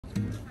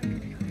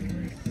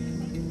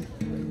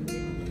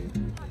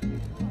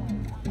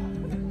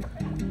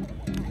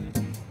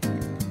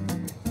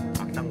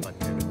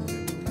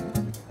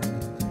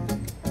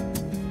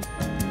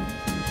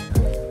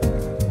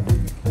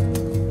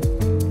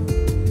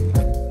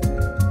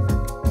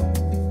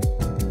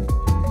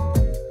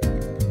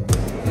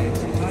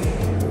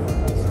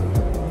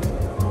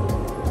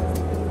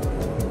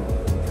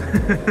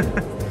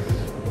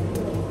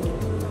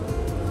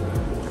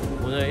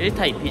오늘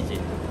 1타 2피지.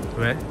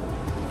 왜?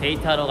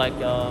 데이트하러 갈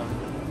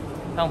겸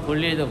형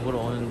볼일도 보러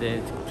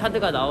오는데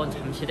카드가 나온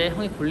잠실에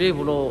형이 볼일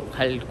보러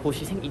갈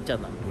곳이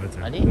있잖아.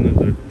 맞아. 아니?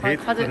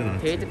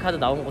 데이트 카드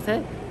나온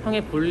곳에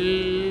형이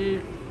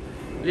볼일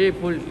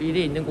볼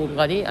일이 있는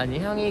공간이 아니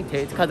형이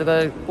데이트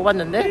카드가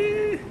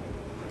뽑았는데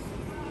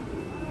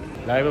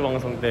라이브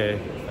방송 때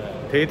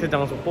데이트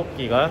장소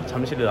뽑기가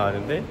잠실에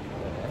나왔는데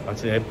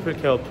마치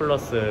애플케어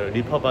플러스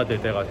리퍼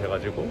받을 때가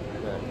돼가지고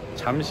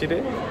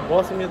잠실에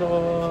모았습니다.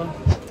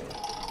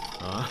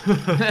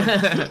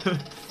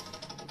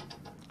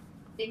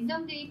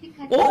 랜덤 데이트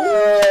카드. 오!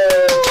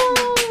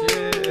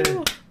 예.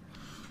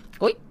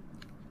 꼬잉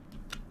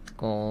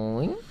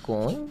꼬잉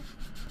꼬잉.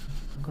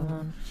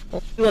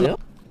 이거네요?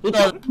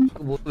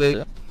 뭐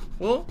왜?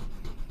 어?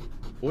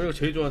 오히려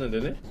제일 좋아하는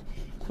데네?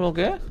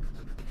 그러게.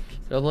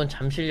 여러분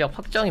잠실역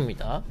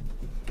확정입니다.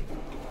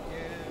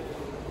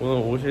 오늘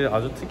옷이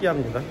아주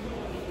특이합니다.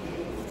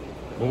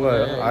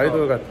 뭔가요? 네,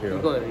 아이돌 같아요.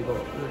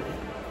 이거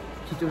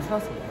기좀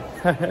사왔습니다.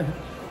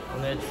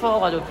 오늘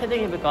추워가지고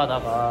패딩 입을까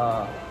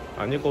하다가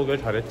안 입고 오길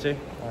잘했지?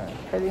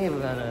 패딩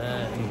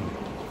입으면은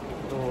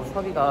또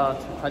석이가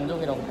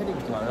관종이라고 패딩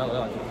입지 말라고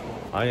해가지고.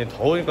 아니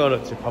더우니까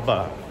그렇지.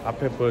 봐봐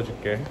앞에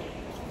보여줄게.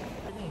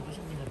 패딩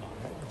입으신 분들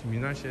많아요. 지금 이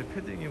날씨에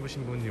패딩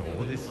입으신 분이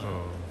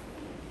어딨어.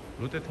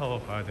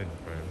 롯데타워 가야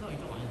되니까요.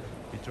 이쪽 아니야?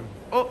 이쪽.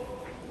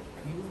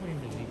 미국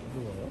분인데 왜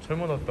이거예요?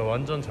 잘못 왔다.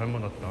 완전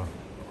잘못 왔다.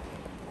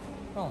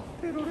 형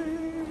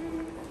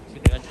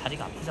지금 내가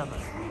자리가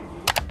아프잖아요.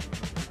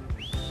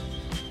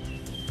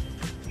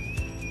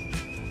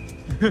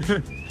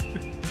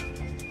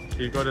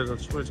 길거리에서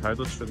춤을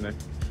잘도 추네.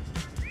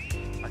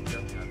 맞죠?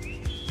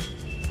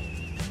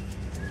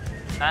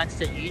 난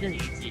진짜 이는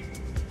이지.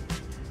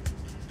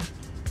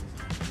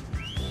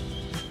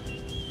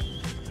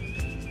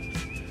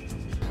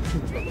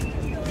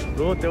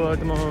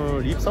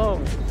 롯데월드몰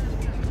입성.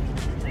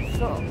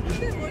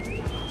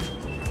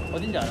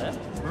 어딘지 알아요?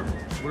 응?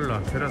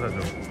 몰라. 데려다줘.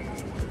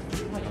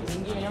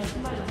 민기는 형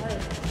신발 좀 사야 돼.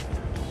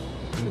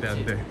 안돼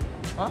안돼.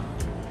 어?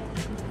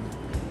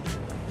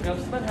 형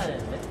신발 사야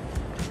되는데?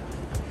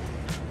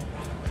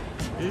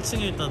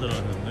 1층에 있다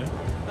들었는데.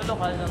 끌러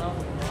가야 되잖아.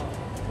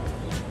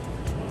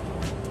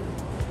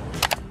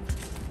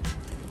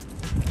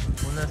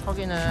 오늘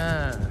석이는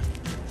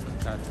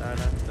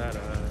짜짜라짜라.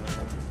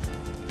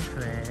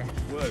 그래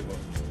뭐야 이거?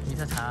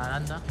 인사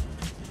잘한다.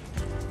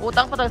 오,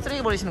 땅바닥에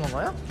쓰레기 버리시는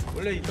건가요?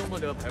 원래 있던 거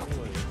내가 밟은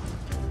거예요.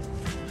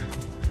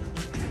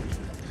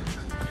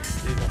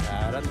 얘가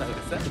잘한다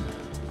그랬어?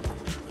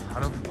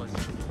 바로 그거지.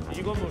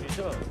 이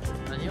건물이죠?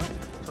 아니요?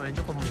 저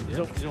왼쪽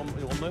건물인데요? 이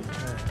건물? 네.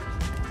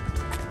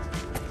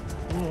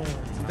 우와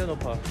진짜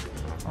높아.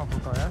 아,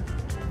 볼까요?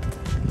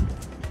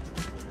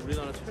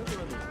 우리나라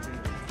최고라는 건물.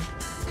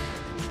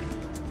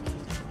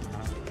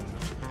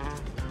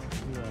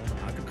 우와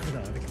아득하다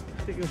아득해.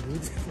 이게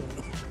뭐지?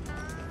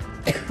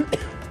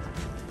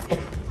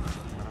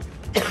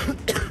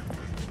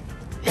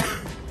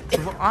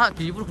 아,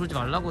 일부러 그러지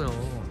말라고요.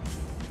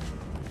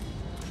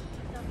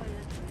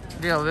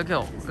 내가 왜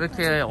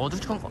이렇게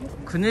어두컴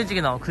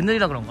그늘지게 나와?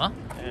 그늘이라 그런가?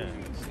 네.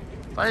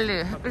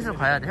 빨리 햇빛으로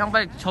가야 돼. 형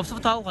빨리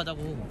접수부터 하고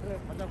가자고. 그래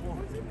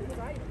가자고.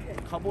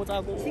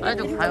 가보자고. 빨리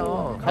좀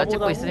가요. 나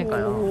찍고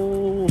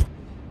있으니까요.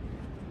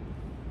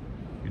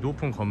 이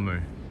높은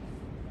건물.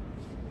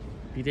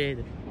 미래의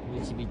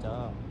우리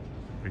집이자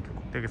이렇게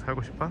꼭대기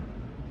살고 싶어?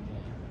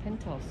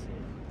 펜트하우스.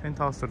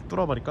 펜트하우스를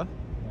뚫어버릴까?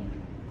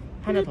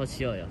 하나 더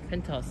지어요.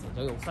 펜트하우스.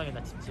 여기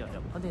옥상에다 집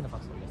지어요. 컨테이너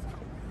박스 올려서.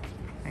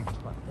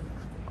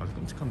 아주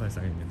끔찍한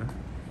발상입니다.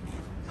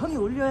 형이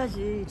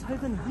올려야지.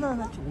 철근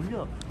하나하나씩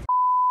올려.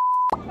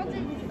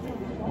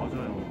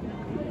 맞아요.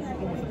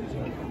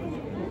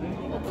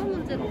 어떤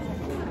문제로?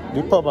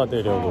 리퍼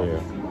받으려고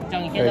해요.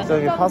 액정이 깨져서.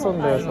 액정이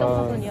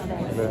파손돼서. 네.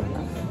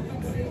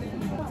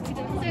 지금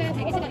현재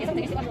대기시간 예상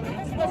대기시간 중에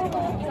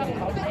 10분 이상이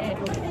나오는데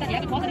일단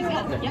예약을 도와드리고요.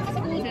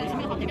 예약하시고 이제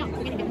주문을 받으면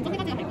고객님 운전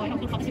 3가지가 될 거예요.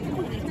 그럼 받으시고 쿠폰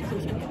내주셔서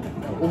들어오시면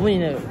돼요. 5분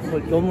이내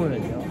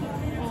넘으면요.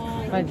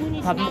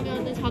 5분이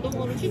지나면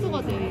자동으로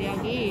취소가 돼요.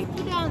 예약이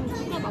최대한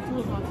시간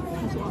맞춰서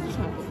다시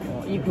와주셔야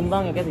돼요. 이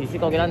근방에 계속 있을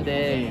거긴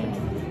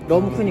한데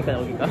너무 크니까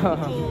여기가.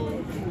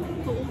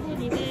 그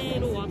 5분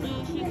이내로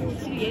와주시고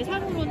지금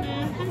예상으로는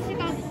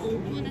 1시간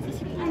 5분에서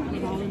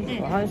 10분이 나오는데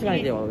 1시간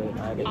이제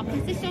와야겠다. 앞에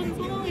세션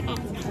상황에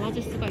따라서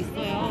달라질 수가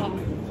있어요.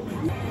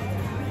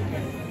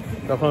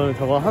 나 그럼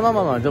저거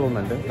하나만 앉아보면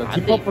안 돼? 나 안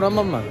돼. 딥퍼플 한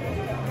번만.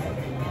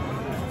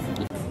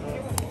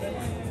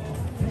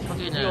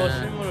 여기는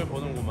실물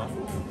보는구만.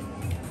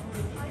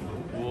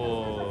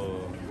 우와.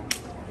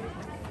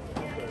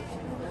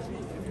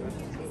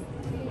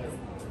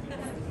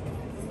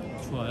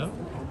 좋아요?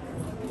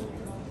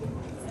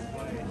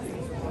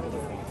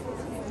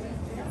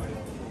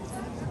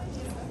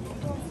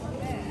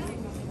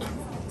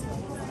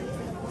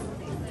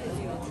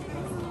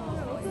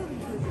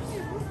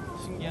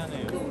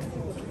 신기하네요.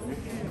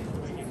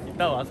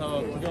 이따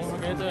와서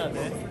구경하게 해줘야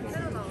돼.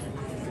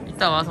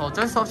 이따 와서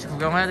어쩔 수 없이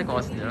구경해야 될 것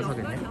같은데요,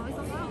 석이님?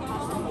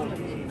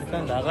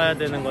 일단 나가야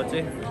되는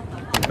거지?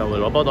 자,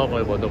 오늘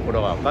러버덕을 먼저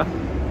보러 갈까?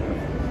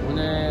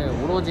 오늘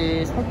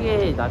오로지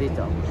서기의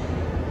날이죠.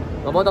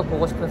 러버덕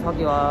보고 싶은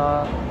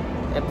서기와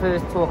애플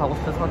스토어 가고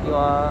싶은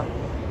서기와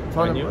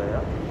저는 아니요.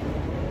 뭐예요?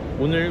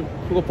 오늘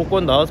그거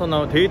복권 나와서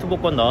데이트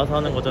복권 나와서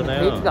하는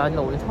거잖아요. 데이트가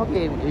아니라 오늘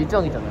서기의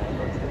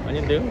일정이잖아요.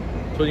 아닌데요?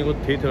 전 이거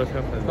데이트라고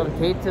생각하는데. 그럼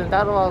데이트는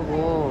따로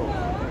하고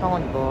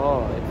형은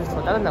이거 애플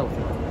스토어 다른 날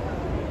오세요.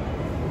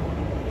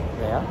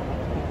 왜요?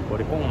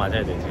 머리 꼭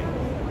맞아야 되지.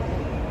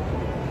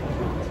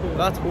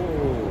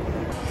 가토.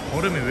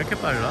 얼음이 왜 이렇게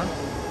빨라?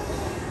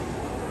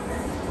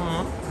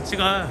 같이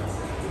가.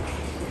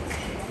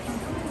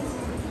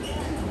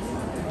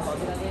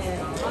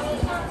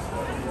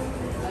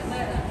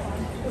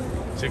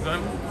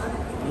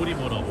 지금 오리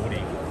보러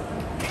오리.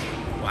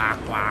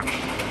 꽉꽉.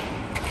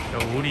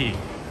 야 오리.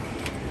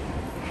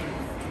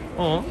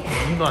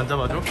 눈도 안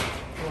잡아줘?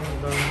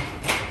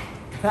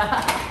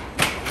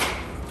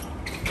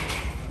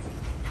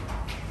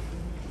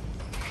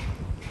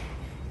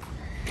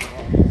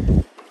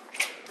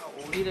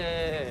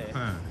 오리를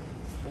응.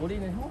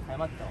 오리는 형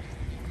닮았죠?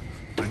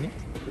 아니?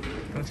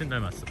 당신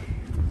닮았어.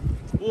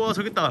 우와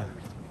저기 있다.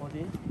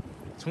 어디?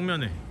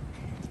 정면에.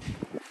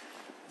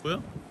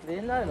 보여? 근데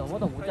옛날에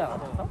너보다 오지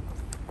않았어?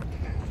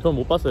 전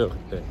못 봤어요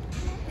그때.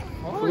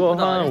 그거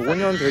한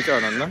 5년 되지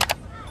않았나?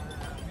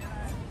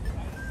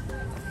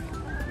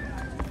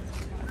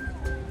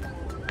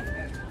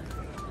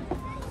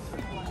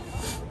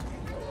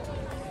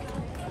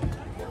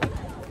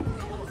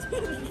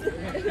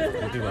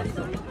 어디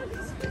갔어?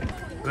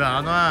 왜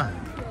안 와?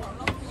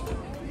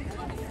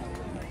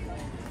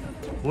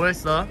 뭐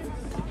했어?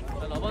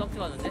 나 러버덕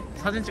찍었는데?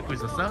 사진 찍고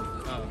있었어?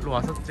 일로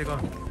와서 찍어.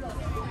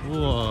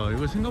 우와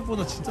이거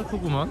생각보다 진짜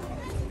크구만.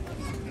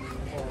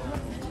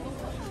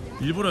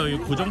 일부러 여기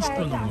고정시켜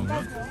놓은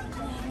건가?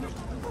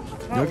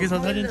 여기서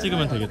사진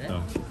찍으면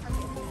되겠다.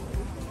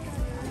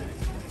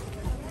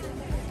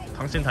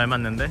 당신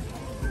닮았는데?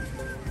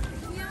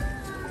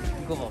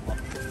 이거 봐봐.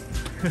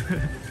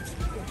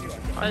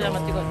 사진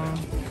한번 찍어줘.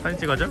 사진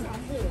찍어줘?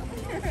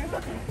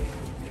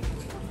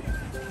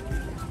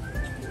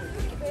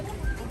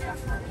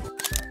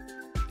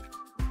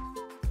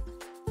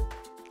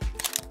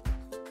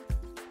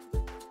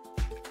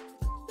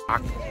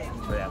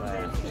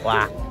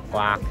 꽉.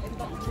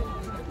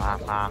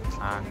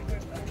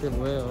 그게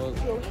뭐예요?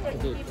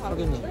 이게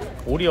서기님.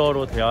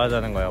 오리어로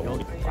대화하자는 거야.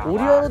 오리.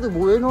 오리어로도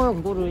뭐해 넣어요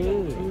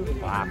그거를.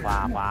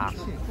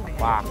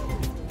 꽉.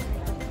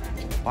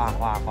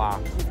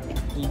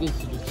 이게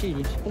진짜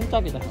유치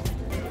뽕짝이다.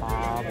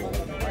 바보.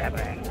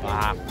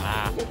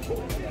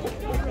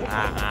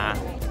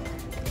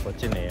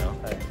 멋지네요.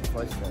 네,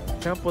 멋있어요.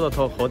 생각보다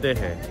더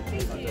거대해.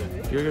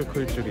 이렇게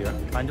클 줄이야.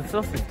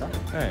 만족스럽습니다.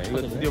 네,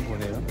 이거 드디어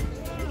보네요.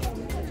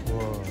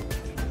 우와.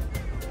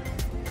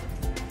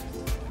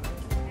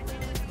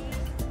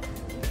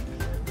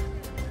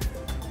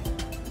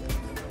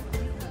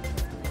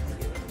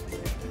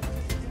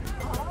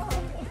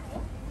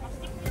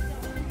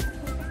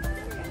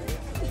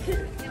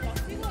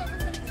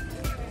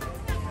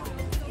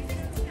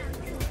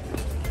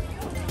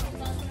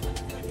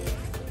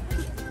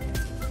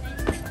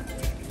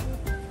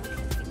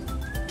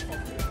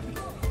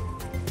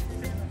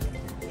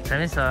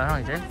 재밌어요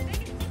형 이제?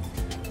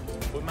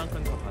 볼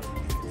만큼 더 가.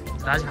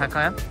 다시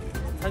갈까요?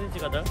 사진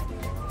찍어줘.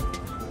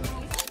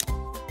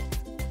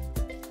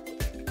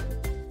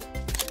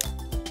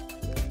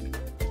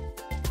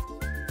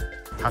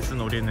 다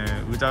쓴 오리는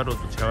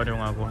의자로도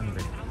재활용하고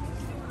한대.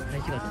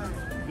 날씨가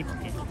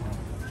이쁘게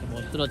좀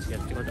멋들어지게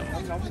찍어줘.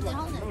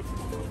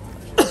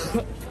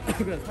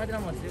 그래 사진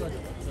한번 찍어줘.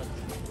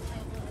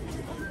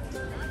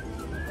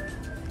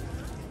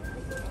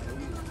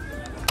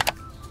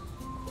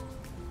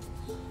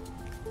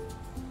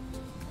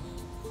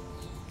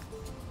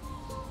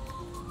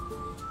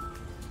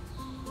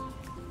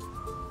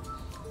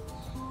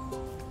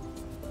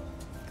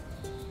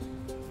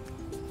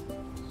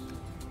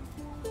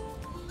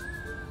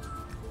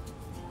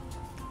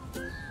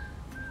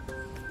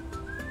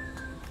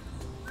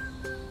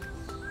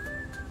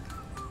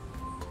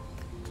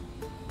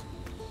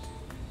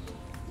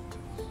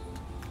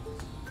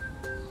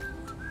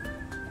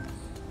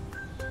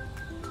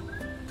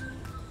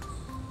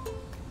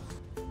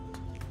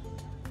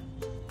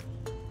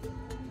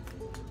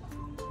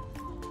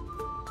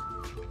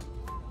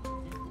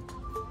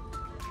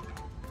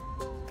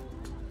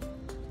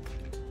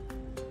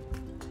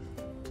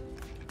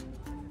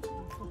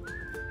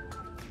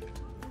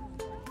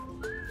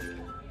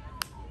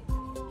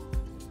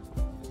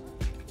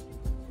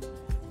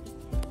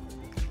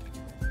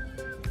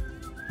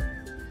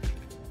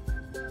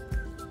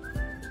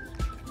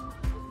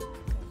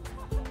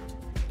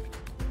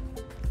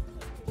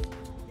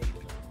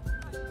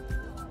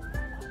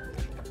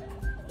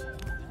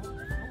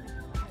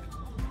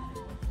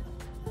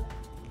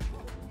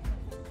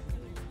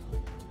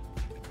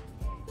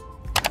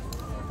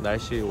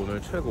 날씨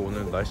오늘 최고.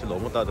 오늘 날씨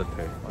너무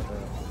따뜻해.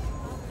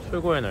 맞아요.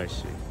 최고의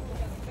날씨.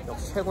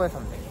 역시 최고의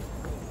선배.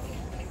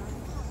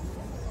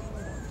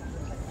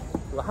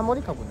 이거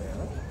하모니카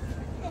보네요.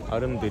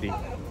 아름드리.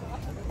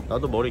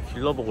 나도 머리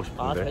길러보고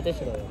싶은데. 아 절대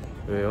싫어요.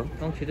 왜요?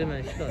 형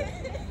기르면 싫어요.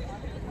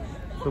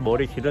 그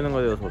머리 기르는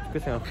거에 대해서 어떻게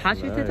생각해? 다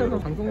싫대잖아.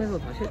 방송에서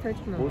다 싫다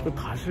했잖아. 뭘또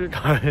다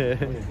싫다 해.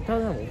 싫다는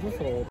사람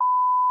없었어.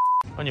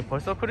 아니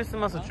벌써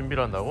크리스마스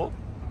준비를 한다고?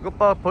 이것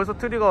봐, 벌써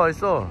트리가 와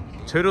있어.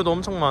 재료도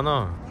엄청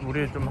많아.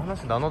 우리 좀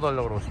하나씩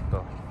나눠달라고 그러고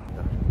싶다.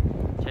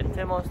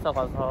 젠틀몬스터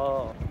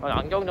가서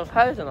안경 좀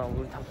사야 되잖아.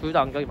 우리 둘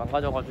다 안경이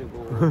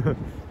망가져가지고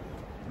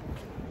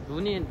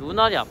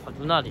눈알이 아파.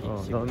 눈알이.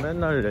 넌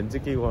맨날 렌즈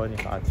끼고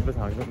하니까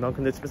집에서 안경. 난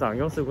근데 집에서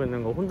안경 쓰고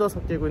있는 거 혼자서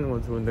끼고 있는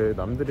건 좋은데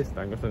남들이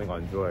쓰는 안경 쓰는 거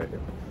안 좋아해.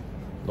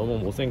 너무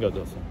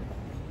못생겨져서.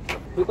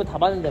 그거 다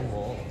봤는데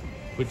뭐.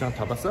 불장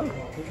다 봤어?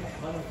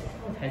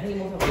 잘생긴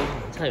모습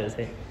보여주면 괜찮아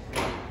요새.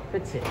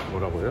 그치?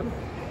 뭐라고요?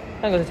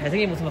 형 요새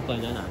잘생긴 모습만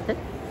보여줘 나한테?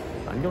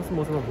 안경 쓴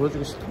모습만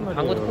보여주기 싫단 말이야.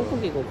 방구도 콩콩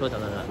끼고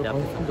그러잖아. 저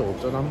방구 쓴적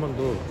없잖아 한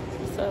번도.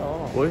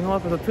 있어요. 뭘 형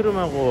앞에서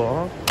트름하고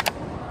어?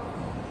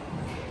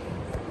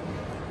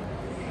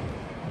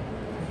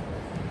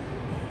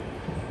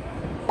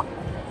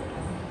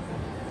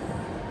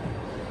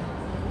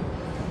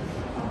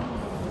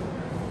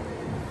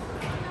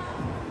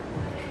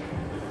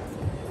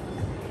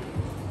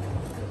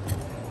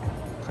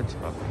 같이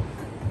봐.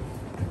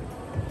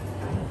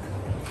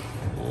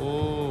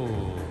 오.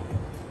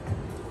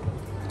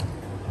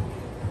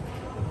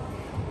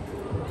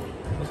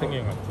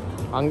 선생님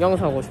같아. 안경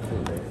사고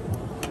싶은데.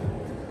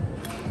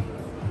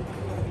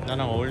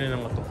 나랑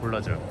어울리는 것도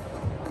골라줘.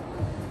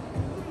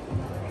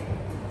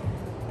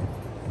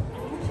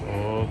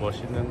 오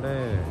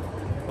멋있는데.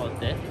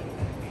 어때?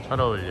 잘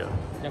어울려.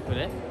 그냥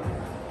그래?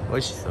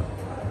 멋있어.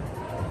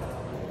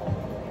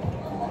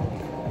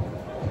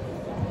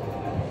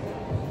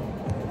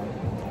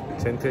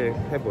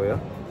 젠틀해 보여?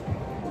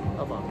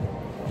 봐봐.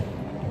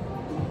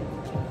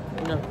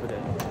 그냥 그래.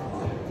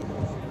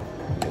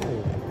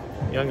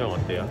 이 안경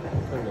어때요?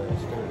 별로야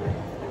진짜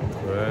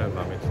별로야. 왜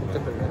마음에 진짜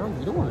드네? 별로야?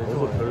 형 이런 거왜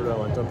너무 별로야.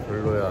 완전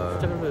별로야.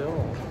 진짜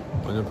별로예요.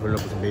 완전 별로야.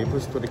 무슨 메이플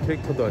스토리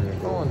캐릭터도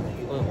아니고.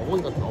 형은 이건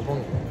어머니 같은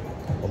어벙이.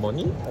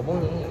 어머니?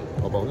 어벙이.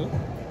 어벙이?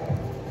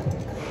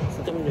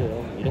 진짜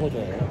별로예요. 이런 거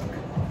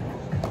좋아해요.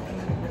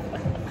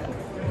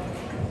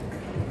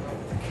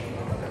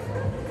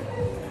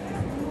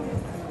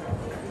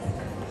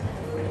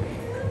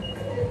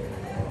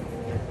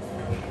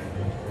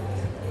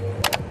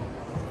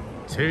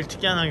 제일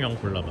특이한 안경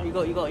골라봐.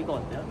 이거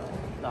어때요?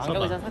 나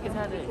안경을 써봐. 사긴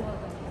사야 돼.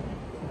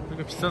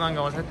 그렇게 비싼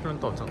안경을 살 필요는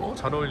또 없잖아.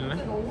 잘 어울리네.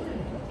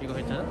 이거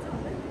괜찮아?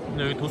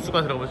 근데 여기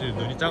도수가 들어가면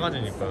눈이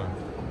작아지니까.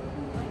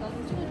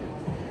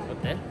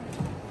 어때?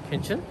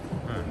 괜찮?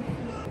 응.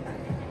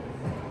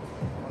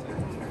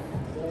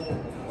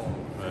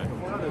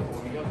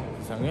 왜?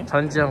 이상해?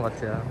 전지현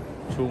같아요.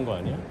 좋은 거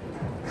아니야?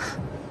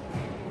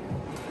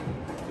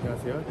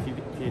 안녕하세요.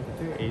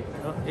 디디케이트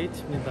에이터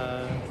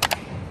H입니다.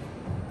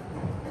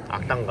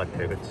 악당 같아,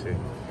 그치?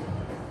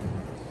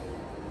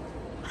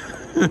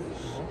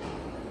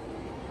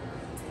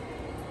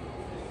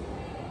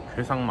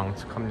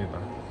 괴상망측합니다.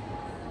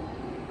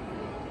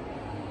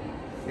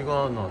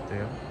 이거는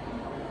어때요?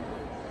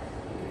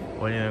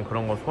 원희는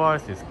그런 거 소화할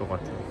수 있을 것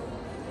같아요.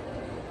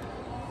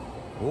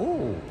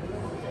 오!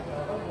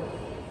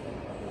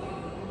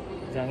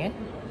 이상해?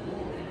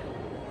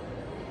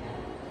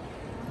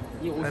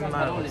 이 옷이 잘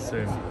할 어울리네.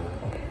 없음.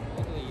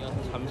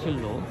 이어서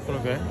잠실로.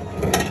 그러게.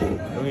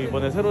 여기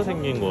이번에 새로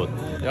생긴 곳.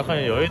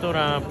 약간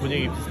여의도랑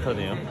분위기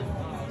비슷하네요.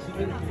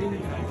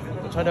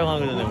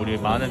 촬영하기 전에 우리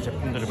많은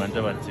제품들을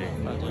만져봤지.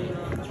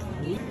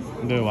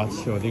 근데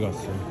왓치 어디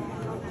갔어?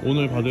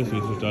 오늘 받을 수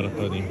있을 줄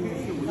알았더니.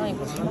 형이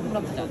그거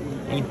생각하지 않아?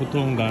 아니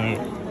보통 날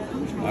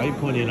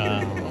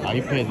아이폰이랑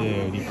아이패드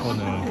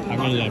리폰을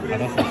당일날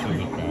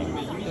받았었으니까.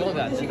 그거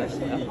왜 안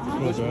찍었어요?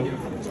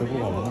 그러죠?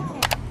 제보가 없나?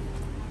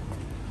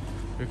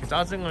 왜 이렇게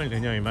짜증을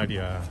내냐 이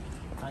말이야.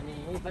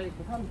 아니 빨리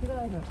그 사람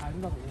필요하면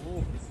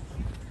가는다고.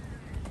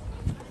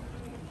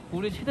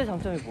 우리 최대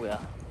장점이 뭐야?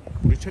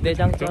 우리 최대 내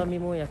장점? 장점이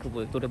뭐야? 그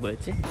뭐, 노래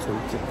뭐였지?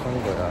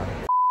 솔직한 거야.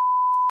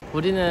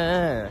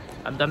 우리는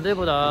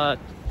남들보다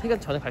퇴근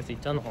전에 갈 수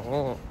있잖아.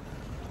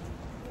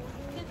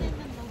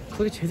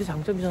 그게 최대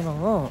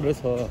장점이잖아.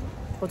 그래서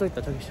저기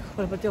있다 저기.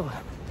 빨리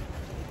뛰어가.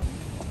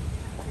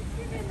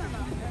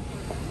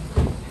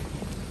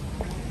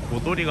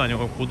 고돌이가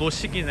아니고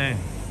고도식이네.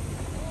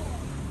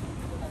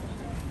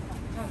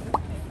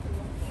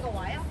 이거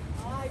와요?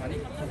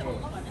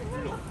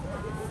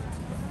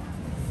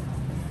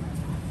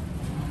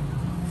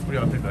 우리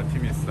앞에 몇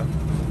팀이 있어?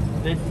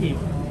 내 팀.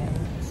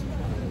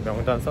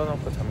 명단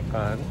써놓고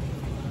잠깐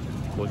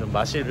뭐 좀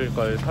마실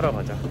걸 사러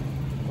가자.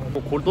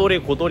 뭐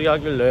고돌이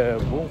하길래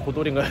뭐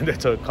고돌인가 했는데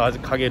저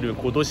가게를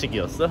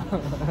고도식이었어?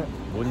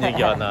 뭔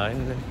얘기 하나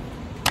했네.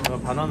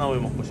 바나나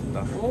우유 먹고 싶다.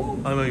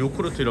 아니면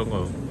요크루트 이런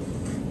거.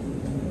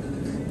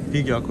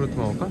 빅 야쿠르트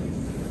먹을까?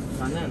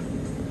 나는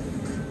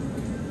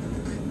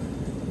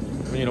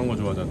이런 거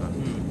좋아하잖아.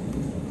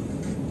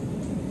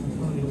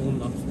 이거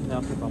온다. 내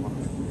앞에 봐봐.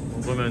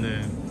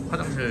 먹으면은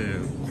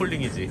화장실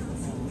콜링이지.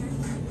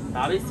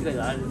 나비스가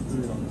나를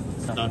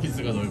불러.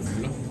 나비스가 널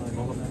불러?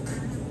 먹어봐.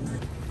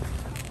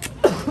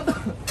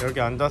 여기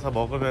앉아서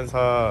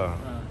먹으면서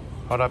어.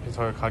 바로 앞이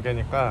저희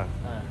가게니까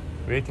네.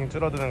 웨이팅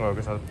줄어드는 거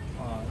여기서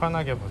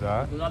편하게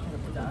보자. 눈앞에서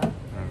보자.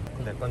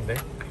 응. 내 건데?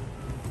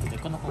 내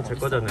건 넣고 제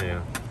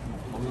거잖아요.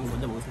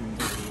 먼저 먹을 수 있는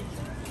문제지.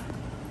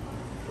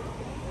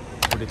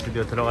 우리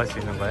드디어 들어갈 수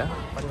있는 거야?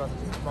 어디 가서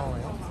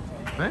고마워요.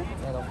 네?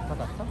 내가 너무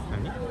받았어?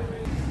 아니?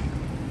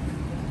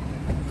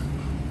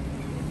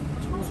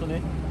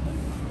 청순해?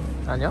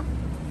 아니요.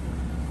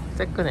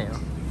 새끈해요.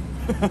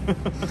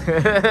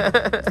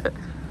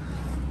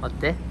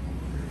 어때?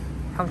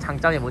 형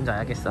장점이 뭔지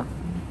알겠어?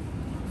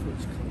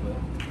 솔직한 거야?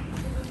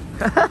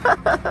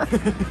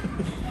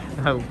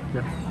 아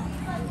웃겨.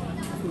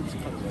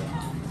 솔직한 거야.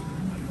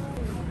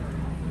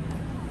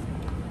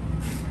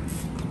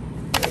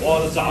 와,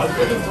 나 진짜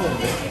아직까지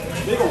무서운데?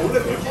 내가 원래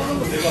몇 번은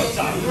내가 진짜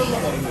안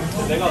그랬단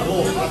말인데 내가 너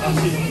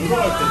같이 놀러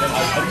갈 때 내가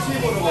잠시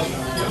버려가지고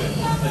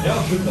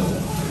내가 그랬다고?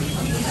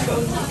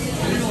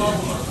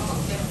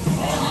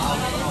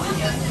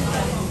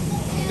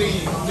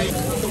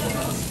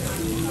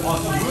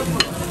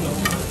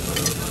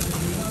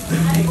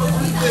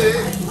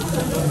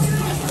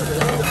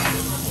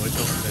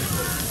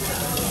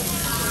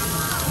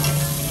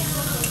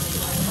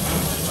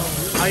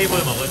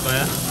 하이볼 먹을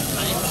거야?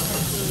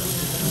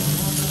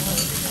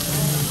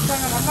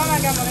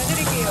 간단하게 한번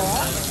해드릴게요.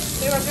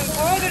 제가 지금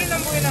구워드리는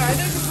부위는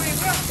알덴시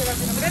부위고요. 제가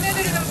지금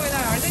꺼내드리는 부위는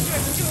알덴시가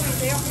드시고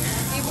계세요.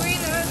 이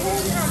부위는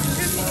소고기랑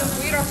드실 수 있는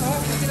부위라서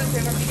여기는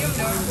제가 미디엄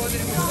레어를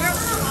구워드리고 있고요.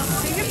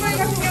 등심 부위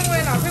같은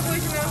경우에는 앞에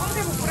보이시면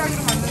황태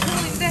볶으라기로 만든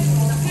소금인데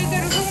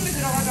실제로 소금이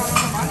들어가지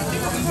않아서 많이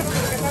찍어서 서로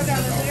그렇게 하지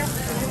않으세요?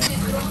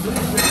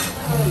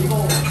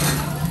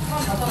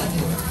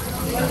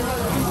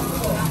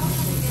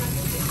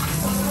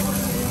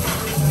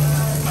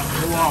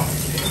 우와.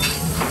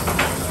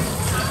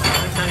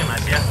 설탕의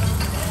맛이야?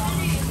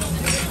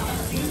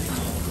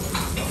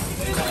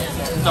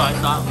 진짜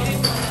맛있다.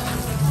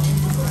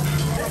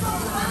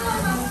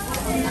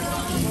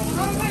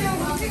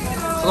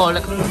 그거 원래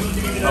먹어?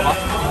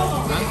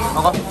 응?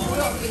 먹어?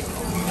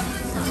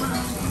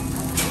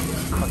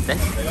 어때?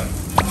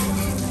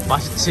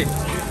 맛있지?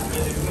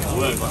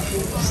 뭐야 이거?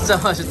 진짜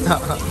맛있다.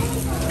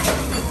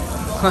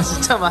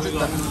 진짜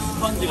맛있다.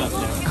 스펀지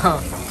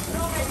같아.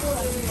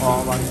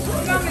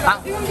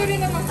 감사합니다. 지금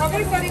드리는 건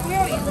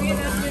가불살이고요. 이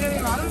부위는 기름이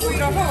많은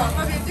부위라서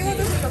와사비에 찍어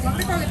드시면 더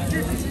담백하게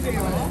드실 수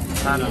있으세요.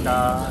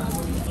 감사합니다.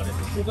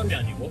 소금이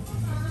아니고?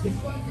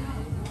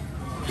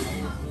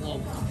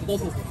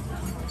 굳어서.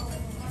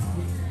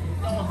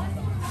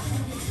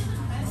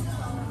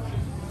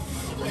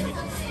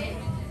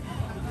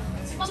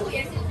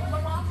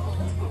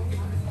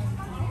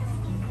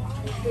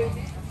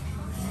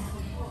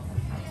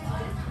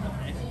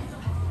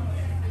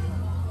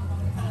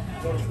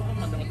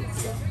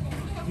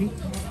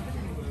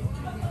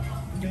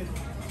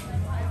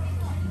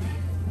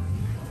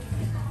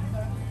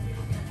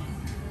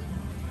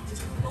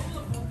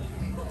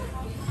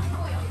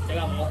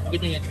 제가 뭐 고기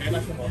중에 제일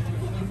맛있는 거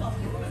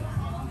같아요.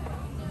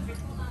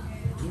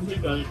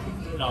 음식을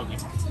쭉 나오네.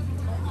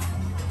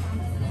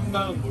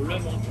 생각은 몰래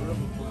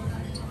먹고.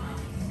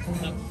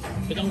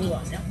 그 정도도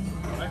아니야?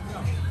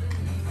 맛있어.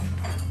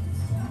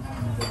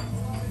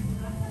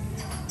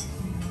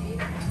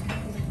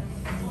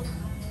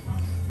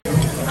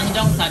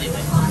 항정살이네.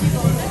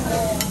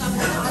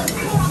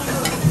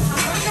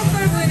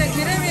 삼겹살 부위는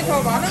기름이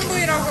더 많은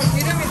부위라서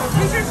기름이 더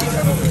쓰실 수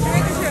있어서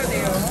조심해 주셔야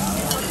돼요.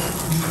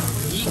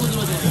 이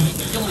구조로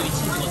이 정도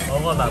위치 찍었어.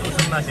 먹어봐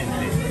무슨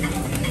맛인지.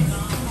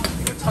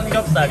 이거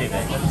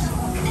청겹살이네.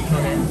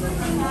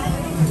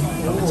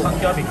 여기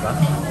청겹인가?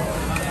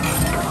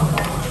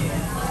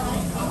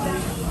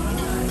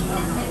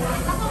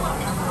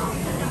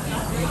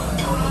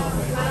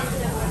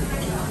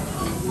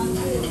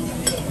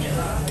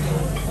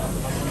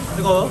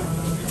 뜨거워?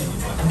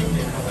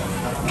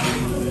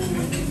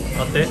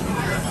 어때?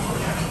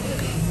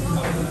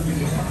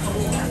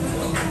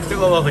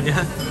 뜨거워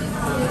그냥?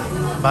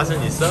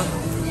 맛은 있어?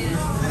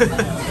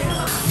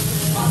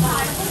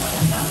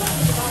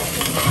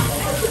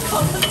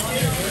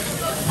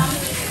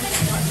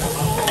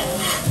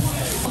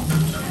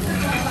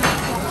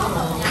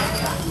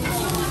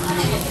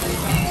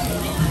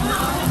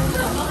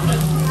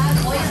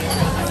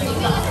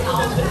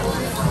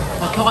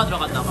 버터가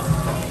들어갔나봐.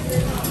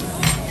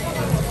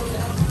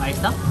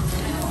 맛있어?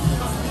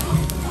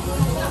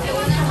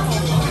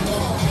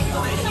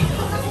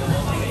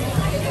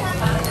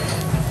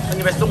 한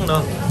입에 쏙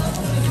넣어.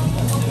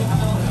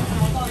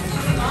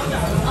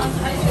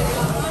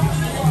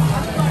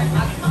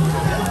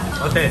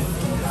 어때?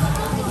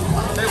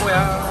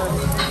 최고야.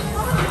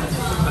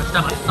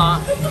 진짜 맛있다.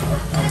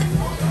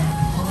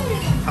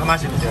 다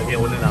맛있지. 여기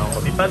오늘 나온 거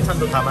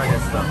밑반찬도 다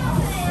맛있어.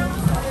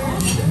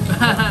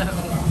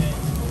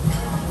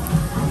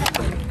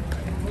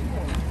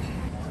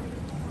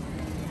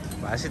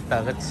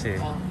 맛있다 그치?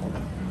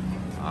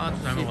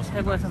 잘 먹었습니다.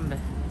 최고의 선배.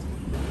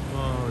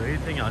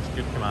 웨이팅이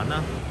아직도 이렇게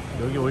많아?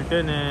 여기 올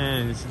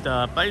때는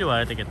진짜 빨리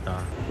와야 되겠다.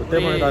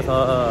 롯데몰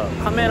가서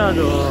카메라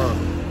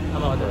좀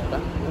한번 어떨까?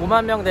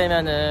 5만 명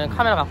되면은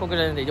카메라 바꾸기로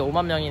했는데 이제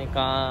 5만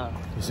명이니까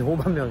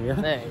 25만 명이야?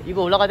 네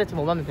이거 올라갈 때쯤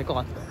 5만 명 될 것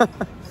같아.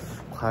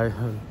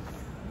 과연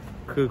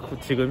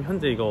지금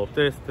현재 이거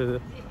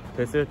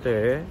됐을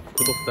때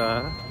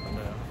구독자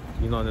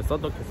인원을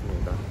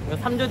써놓겠습니다. 이거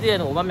 3주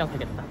뒤에는 5만 명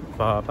되겠다.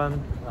 빠밤.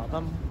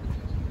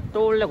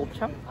 또 올래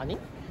곱창? 아니?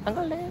 안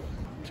갈래?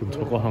 지금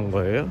저거 한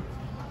거예요?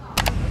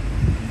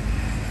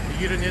 이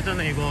길은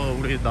예전에 이거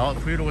우리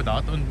브이로그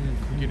나왔던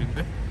그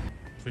길인데?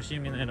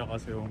 조심히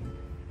내려가세요.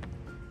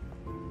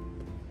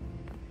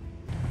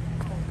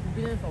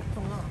 고민해서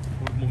엄청나.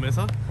 우리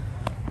몸에서?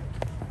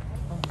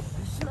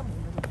 시간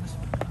먹는다고 하고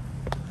싶어.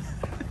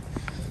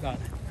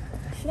 그러니까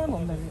시간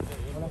먹는다고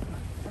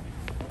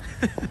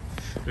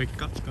왜 이렇게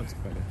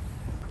깜찍깜찍거려?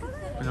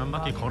 그냥 한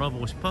바퀴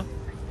걸어보고 싶어?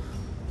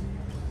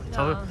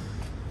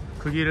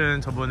 그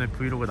길은 저번에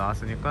브이로그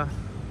나왔으니까.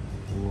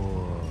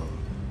 우와.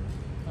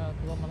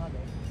 그것만 하네.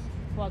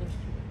 소화 좀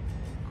시키고.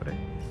 그래.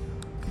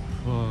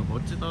 와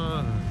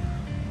멋지다.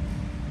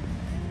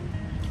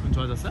 기분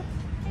좋아졌어?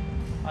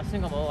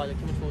 맛있는 거 먹어가지고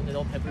기분 좋은데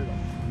너무 배불러.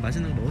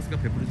 맛있는 거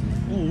먹었으니까 배부르지.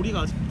 오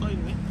오리가 아직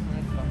떠있네.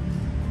 그러니까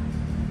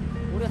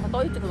우리가 다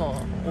떠있지.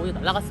 그거 오리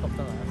날아갈 수가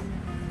없잖아.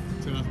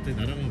 제가 갑자기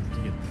날아가면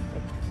웃기겠다.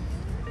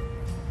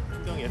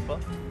 풍경 예뻐?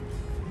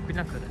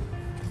 그냥 그래.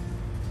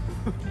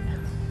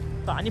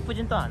 또 안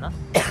이쁘진 또 않아.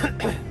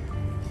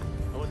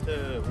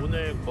 아무튼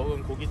오늘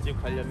먹은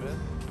고깃집 가려면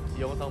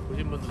이 영상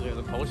보신 분들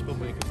중에서 가고 싶은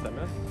분이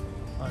계시다면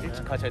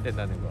일찍 가셔야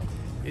된다는 거.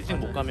 일찍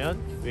못 가면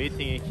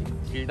웨이팅이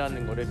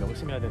길다는 거를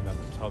명심해야 된다는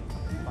점.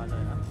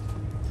 맞아요.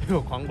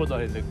 이거 광고도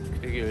아닌데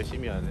되게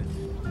열심히 하네.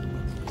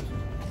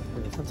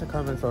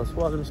 산책하면서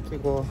소화 좀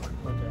시키고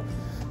맞아요.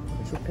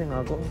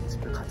 쇼핑하고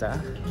집에 가자.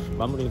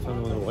 마무리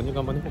인사는 오늘 원희가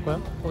한번 해볼까요?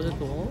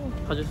 오늘도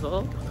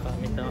봐주셔서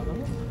감사합니다.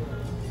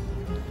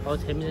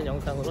 재밌는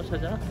영상으로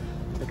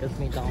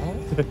찾아뵙겠습니다.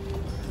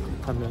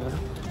 가면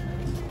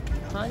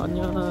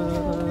안녕.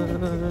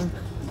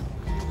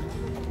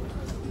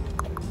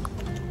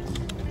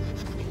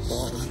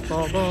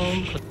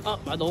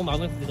 너무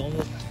마음에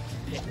너무.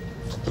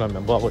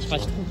 그러면 뭐 하고 싶어?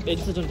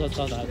 멘트 좀 더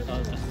나.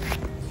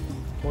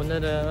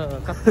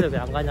 오늘은 카페를 왜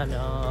안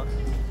가냐면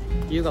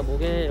이유가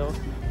뭐게요?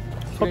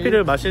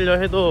 커피를 마시려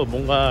해도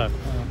뭔가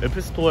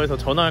애플스토어에서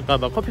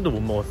전화할까봐 커피도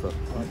못 먹었어.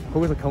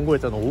 거기서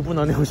경고했잖아. 5분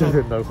안에 오셔야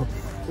된다고.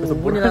 그래서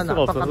뭘 할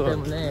수가 없어서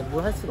때문에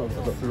뭘 할 수가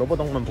없어.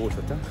 러버덕만 보고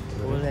있었죠?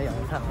 오늘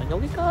영상은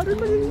여기까지.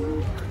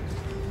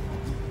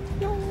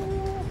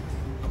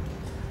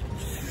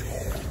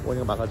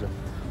 원희가 막아줘.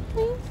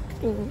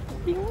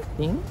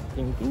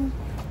 띵띵띵띵띵.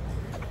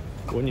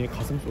 원희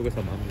가슴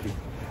속에서 마무리.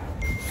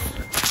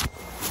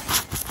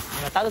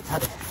 내가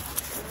따뜻하대.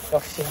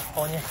 역시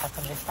원희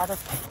가슴이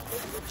따뜻해.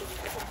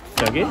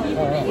 여기?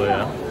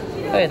 뭐예요?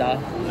 빨리 나.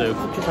 여기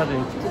쿠키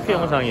사진, 쿠키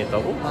영상이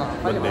있다고?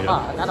 빨리 뭔데요?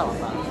 와봐.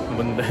 따라와봐.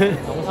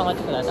 뭔데? 영상을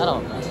찍고 날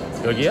따라와봐.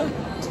 여기야?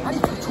 아니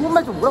좋은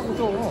말 좀 뭐라고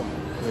좀.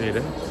 왜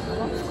이래?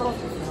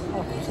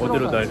 시끄러웠어.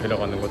 어디로 날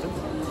데려가는 거죠?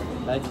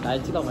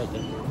 날 찍어봐 이제.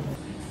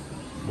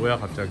 뭐야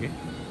갑자기?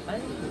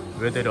 아니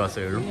왜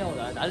데려왔어요 일로?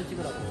 그냥 나를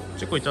찍으라고.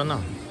 찍고 있잖아.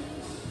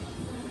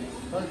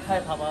 넌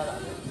잘 봐봐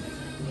나를.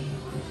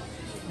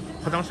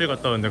 화장실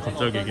갔다 왔는데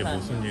갑자기 이게 어떤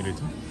무슨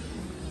일이죠?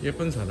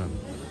 예쁜 사람,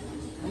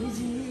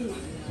 아니지.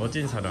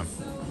 멋진 사람,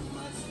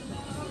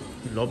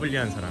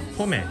 러블리한 사람,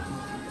 포메,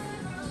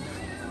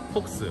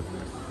 폭스,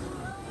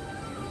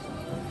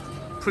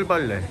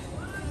 풀발레.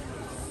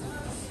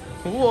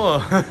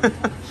 우와.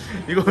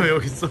 이거 왜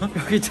여기 있어?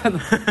 여기 있잖아.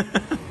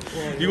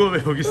 이거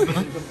왜 여기 있어?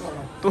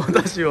 또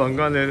다시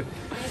왕관을.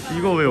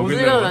 이거 왜 여기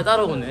있는 어디가 날 거야?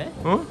 따라오네?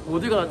 어?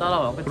 어디가 날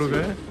따라와? 그치?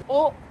 그러게.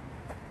 어?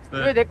 네.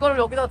 왜 내 거를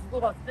여기다 두고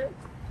갔지?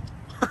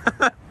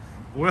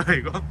 뭐야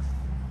이거?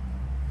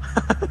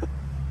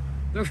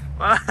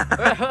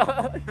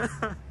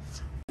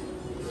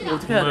 이거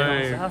어떻게 해야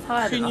돼?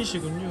 사야 되나?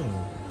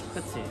 퀸이시군요.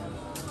 그치.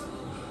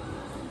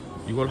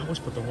 이걸 하고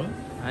싶었던 거야?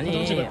 아니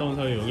화장실 갔다 온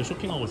사이에 여기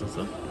쇼핑하고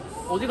있었어?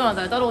 어디가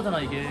날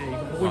따라오잖아 이게. 이거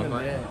보고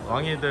있는데.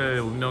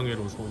 왕이들 운명의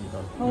소원이다.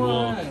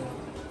 형은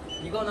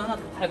이거는 하나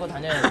달고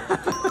다녀야 돼.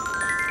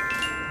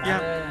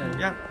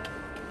 야.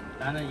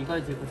 나는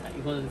이걸 들고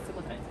이걸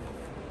쓰고 다니지.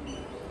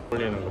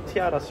 어울리는 거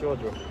티아라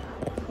씌워줘.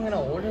 형이랑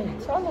어울리는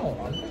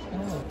티아라는 안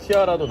되지.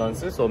 티아라도 난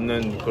쓸 수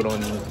없는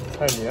그런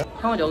삶이야?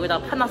 형은 여기다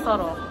파나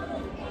썰어.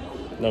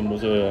 난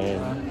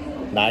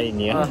무슨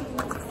나인이야?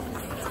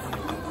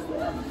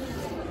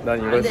 난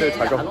이걸 쓸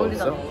자격도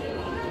없어.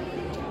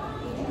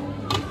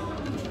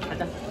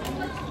 가자.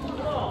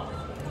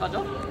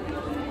 가죠?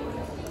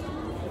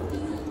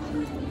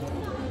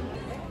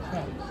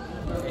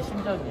 내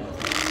심정이야.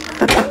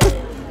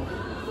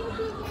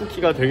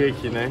 쿠키가 되게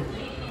기네.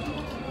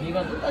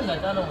 네가 끝까지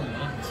날 따라오네.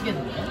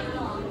 미치겠네.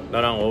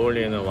 나랑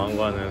어울리는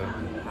왕관은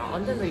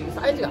완전 이게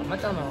사이즈가 안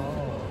맞잖아.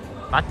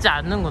 맞지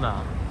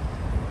않는구나.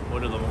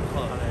 머리 너무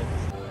커하네.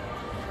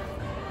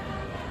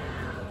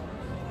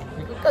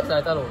 끝까지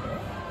날 따라오네.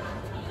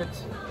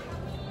 그치.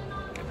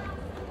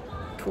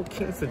 투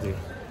킹스지.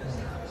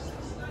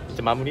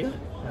 이제 마무리야?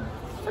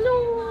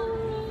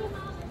 안녕.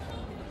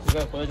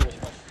 이걸 보여주고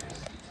싶어.